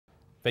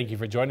Thank you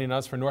for joining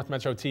us for North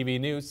Metro TV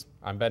News.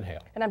 I'm Ben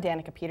Hale. And I'm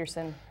Danica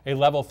Peterson. A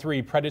level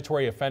 3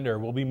 predatory offender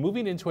will be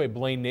moving into a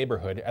Blaine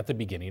neighborhood at the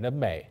beginning of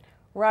May.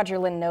 Roger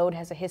Lynn Node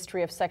has a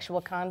history of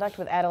sexual conduct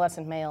with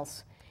adolescent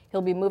males.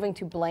 He'll be moving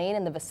to Blaine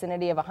in the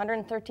vicinity of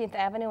 113th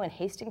Avenue and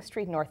Hastings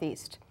Street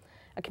Northeast.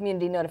 A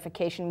community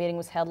notification meeting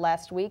was held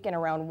last week, and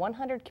around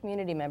 100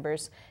 community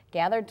members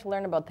gathered to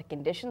learn about the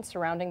conditions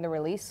surrounding the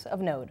release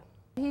of Node.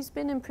 He's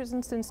been in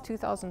prison since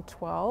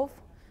 2012.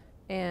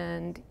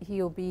 And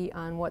he'll be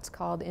on what's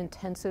called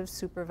intensive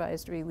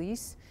supervised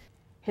release.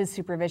 His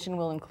supervision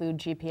will include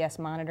GPS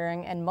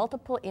monitoring and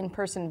multiple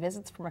in-person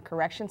visits from a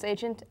corrections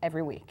agent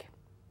every week.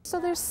 So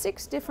there's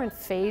 6 different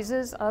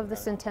phases of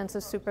this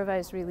intensive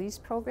supervised release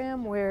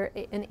program where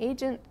an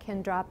agent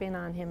can drop in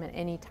on him at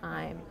any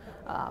time,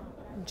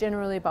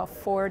 generally about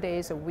 4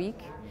 days a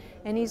week.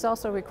 And he's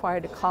also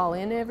required to call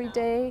in every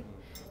day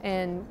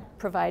and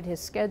provide his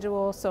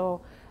schedule.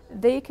 So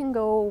they can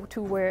go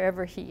to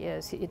wherever he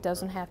is. It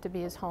doesn't have to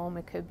be his home,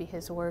 it could be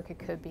his work, it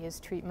could be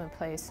his treatment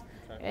place,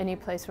 any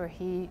place where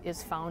he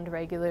is found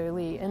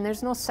regularly, and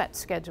there's no set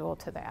schedule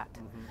to that.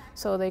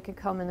 So they could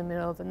come in the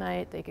middle of the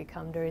night, they could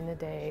come during the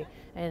day,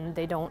 and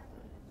they don't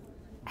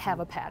have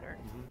a pattern.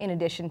 In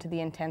addition to the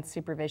intense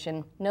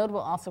supervision, Node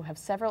will also have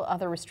several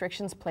other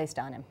restrictions placed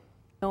on him.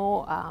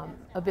 No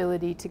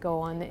ability to go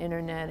on the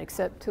internet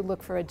except to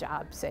look for a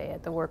job, say,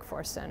 at the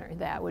workforce center.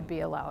 That would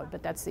be allowed,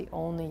 but that's the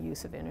only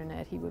use of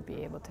internet he would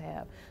be able to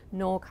have.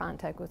 No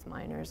contact with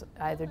minors,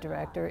 either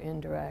direct or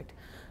indirect.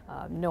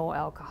 No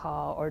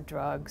alcohol or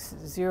drugs,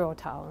 zero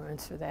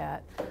tolerance for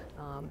that.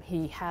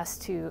 He has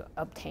to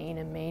obtain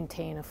and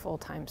maintain a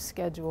full-time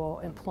schedule.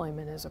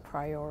 Employment is a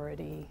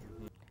priority.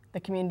 The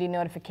community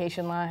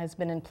notification law has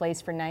been in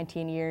place for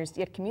 19 years,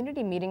 yet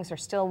community meetings are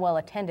still well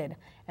attended,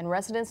 and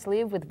residents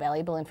leave with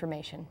valuable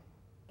information.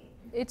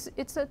 It's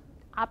an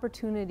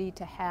opportunity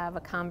to have a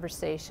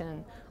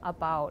conversation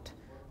about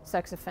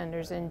sex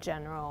offenders in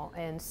general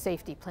and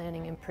safety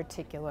planning in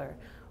particular.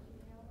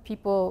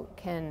 People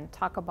can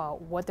talk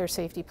about what their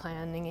safety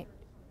planning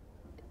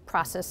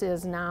process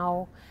is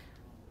now.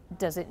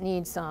 Does it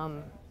need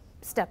some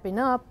stepping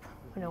up?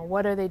 You know,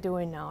 what are they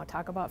doing now?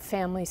 Talk about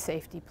family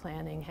safety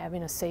planning,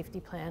 having a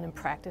safety plan and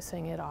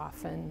practicing it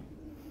often.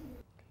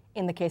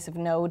 In the case of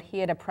Node, he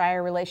had a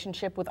prior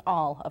relationship with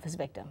all of his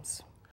victims.